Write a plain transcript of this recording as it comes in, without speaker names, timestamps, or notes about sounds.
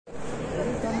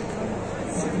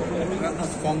Today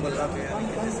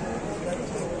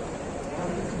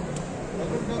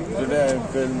I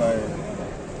filled my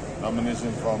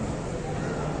nomination form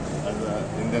as an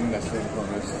Indian National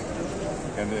Congress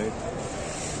candidate,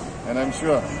 and I'm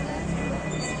sure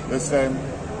this time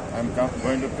I'm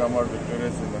going to come out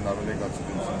victorious in the Naveli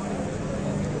constituency.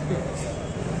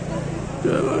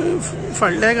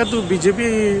 फाटल्या का तू BJP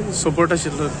support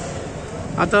आशिल्लो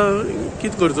आता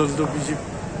कित करतलो तू BJP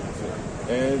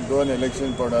हे दोन election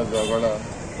पडा जगोडा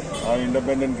हांव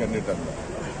इंडिपेंडंट कॅन्डिडेट आसलो.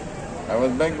 I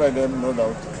was backed by them, no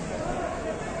doubt.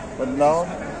 But now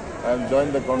I have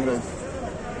joined the Congress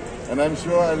and I'm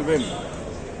sure I'll win.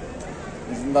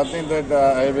 It's nothing that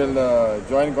I will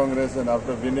join Congress and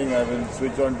after winning I will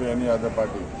switch on to any other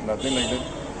party. Nothing like that.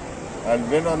 I'll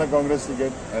win on a Congress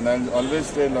ticket and I'll always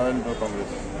stay loyal to Congress.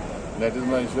 That is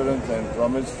my assurance and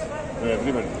promise to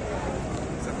everybody.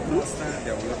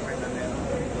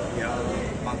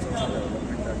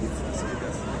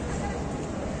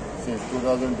 See,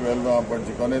 2012 आपण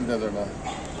जिखोनेल ते जाणा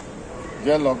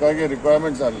जे लोकांचे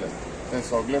requirements आसले ते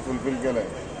सगळे fulfil केले.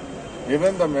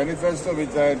 Even the manifesto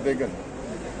which I had taken,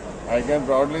 I can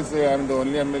proudly say I am the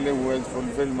only MLA who has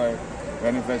fulfilled my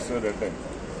manifesto at that time.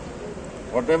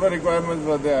 Whatever requirements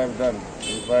were there, I have done.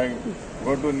 If I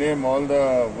go to name all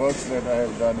the works that I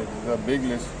have done, it is a big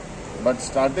list. But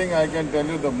starting, I can tell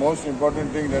you the most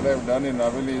important thing that I have done in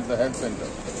Naveli is the health center.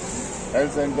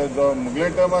 Health center, जो Mughal e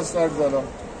term start झालो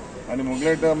आणि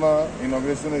Mughal e term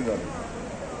inauguration झालो.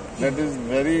 That is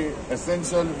very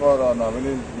essential for our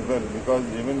Naveli people because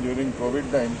even during COVID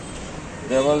time,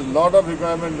 there was a lot of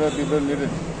requirement that people needed.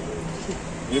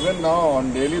 Even now,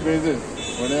 on daily basis,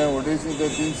 Pune Odissi ते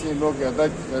 300 लोग येतात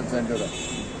health center,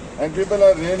 and people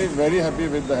are really very happy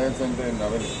with the health center in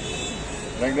Naveli.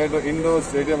 Like that, the indoor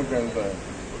stadium खेलता है.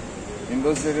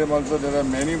 Indoor stadium also there are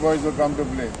many boys who come to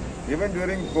play. Even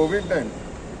during COVID time,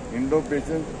 indoor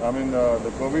patients,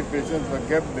 the COVID patients were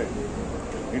kept there.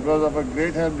 It was of a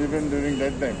great help even during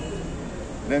that time.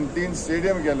 Then 3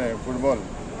 stadium केले football.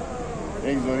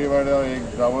 एक जोरीवाड़ा, एक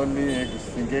जावली, एक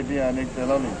Sinquetim and एक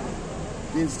तेलानी.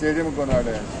 3 stadium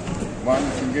कोणाडे. One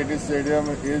Sinketi Stadium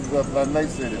is the floodlight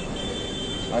stadium.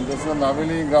 And this was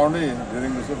Naveli ground.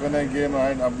 During the Super Night game, I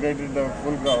had upgraded the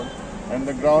full ground. And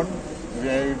the ground,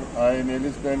 I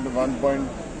nearly spent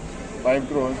 1.5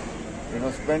 crores. It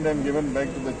was spent and given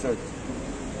back to the church.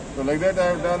 So like that, I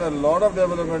have done a lot of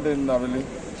development in Naveli.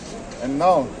 And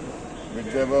now,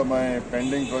 whichever my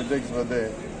pending projects were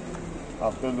there,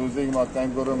 after losing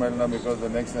Makankuru Melna because the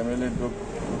next MLA took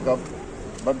up,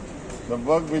 but the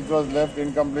work which was left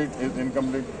incomplete is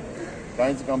incomplete.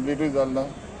 Kinds complete is Allah.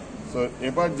 So,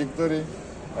 apart Jiktori,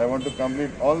 I want to complete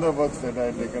all the works that I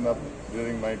had taken up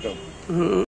during my term.